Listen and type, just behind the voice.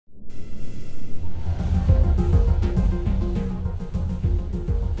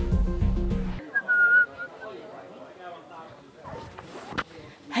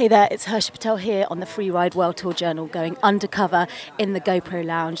Hey there, it's Hirsha Patel here on the Freeride World Tour Journal, going undercover in the GoPro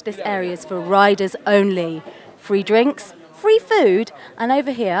Lounge. This area is for riders only. Free drinks, free food, and over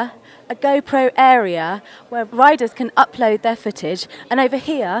here, a GoPro area where riders can upload their footage. And over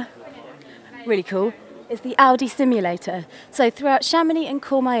here, really cool, is the Audi simulator. So throughout Chamonix and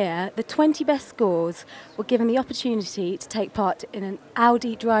Courmayeur, the 20 best scores were given the opportunity to take part in an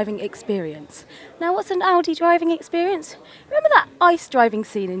Audi driving experience. Now, what's an Audi driving experience? Remember that ice driving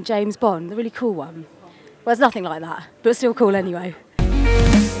scene in James Bond, the really cool one? Well, it's nothing like that, but it's still cool anyway.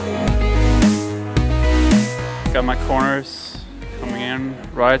 Got my corners coming in,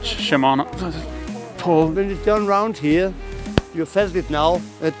 right, shimon, pull. When you turn around here, you felt it now,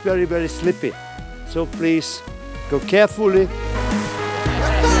 it's very, very slippy. So please, go carefully.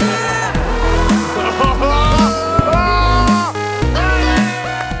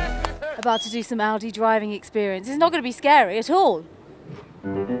 About to do some Audi driving experience. It's not going to be scary at all.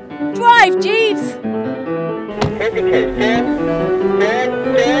 Drive, Jeeves!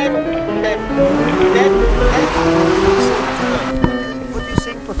 What do you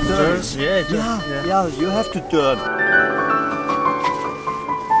think for turns? Yeah, you have to turn.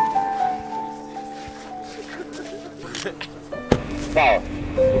 Wow.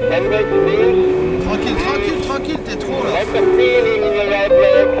 Tranquille, t'es trop là. Let the feeling in your right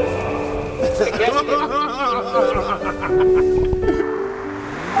leg.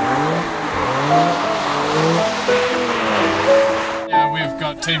 Yeah, we've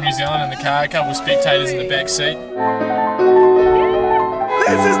got Team New Zealand in the car, a couple of spectators in the back seat.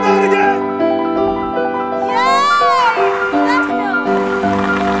 This is not again!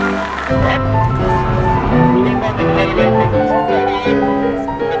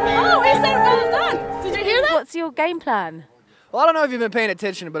 Oh, is that well done? Did you hear that? What's your game plan? Well, I don't know if you've been paying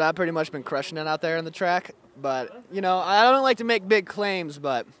attention, but I've pretty much been crushing it out there in the track. But you know, I don't like to make big claims,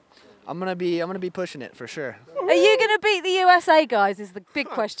 but I'm gonna be pushing it for sure. Are you gonna beat the USA guys? Is the big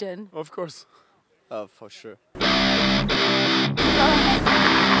question. Of course. For sure.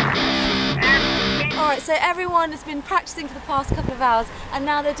 Alright, so everyone has been practicing for the past couple of hours and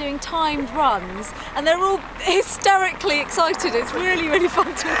now they're doing timed runs and they're all hysterically excited. It's really, really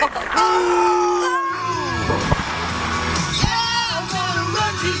fun to watch.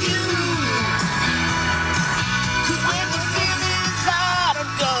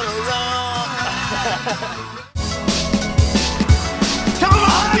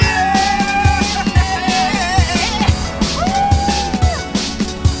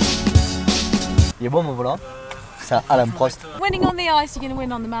 Il est bon mon volant, c'est un Alain Prost. Winning on the ice, you're going to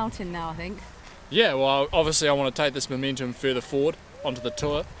win on the mountain now, I think. Yeah, well, obviously I want to take this momentum further forward onto the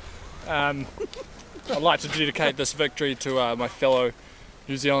tour. I'd like to dedicate this victory to my fellow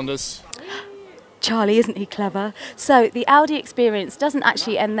New Zealanders. Charlie, isn't he clever? So the Audi experience doesn't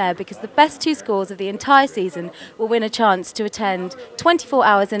actually end there because the best two scores of the entire season will win a chance to attend 24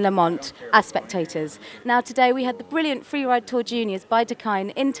 Hours in Le Mans as spectators. Now today we had the brilliant Freeride Tour Juniors by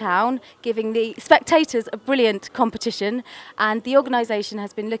Dakine in town, giving the spectators a brilliant competition, and the organisation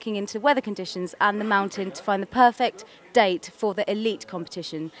has been looking into weather conditions and the mountain to find the perfect date for the elite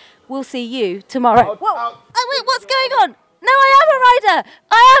competition. We'll see you tomorrow. Whoa. Oh wait, what's going on? No, I am a rider!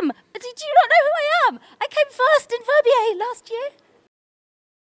 I am! Did you not know who I am? I came first in Verbier last year.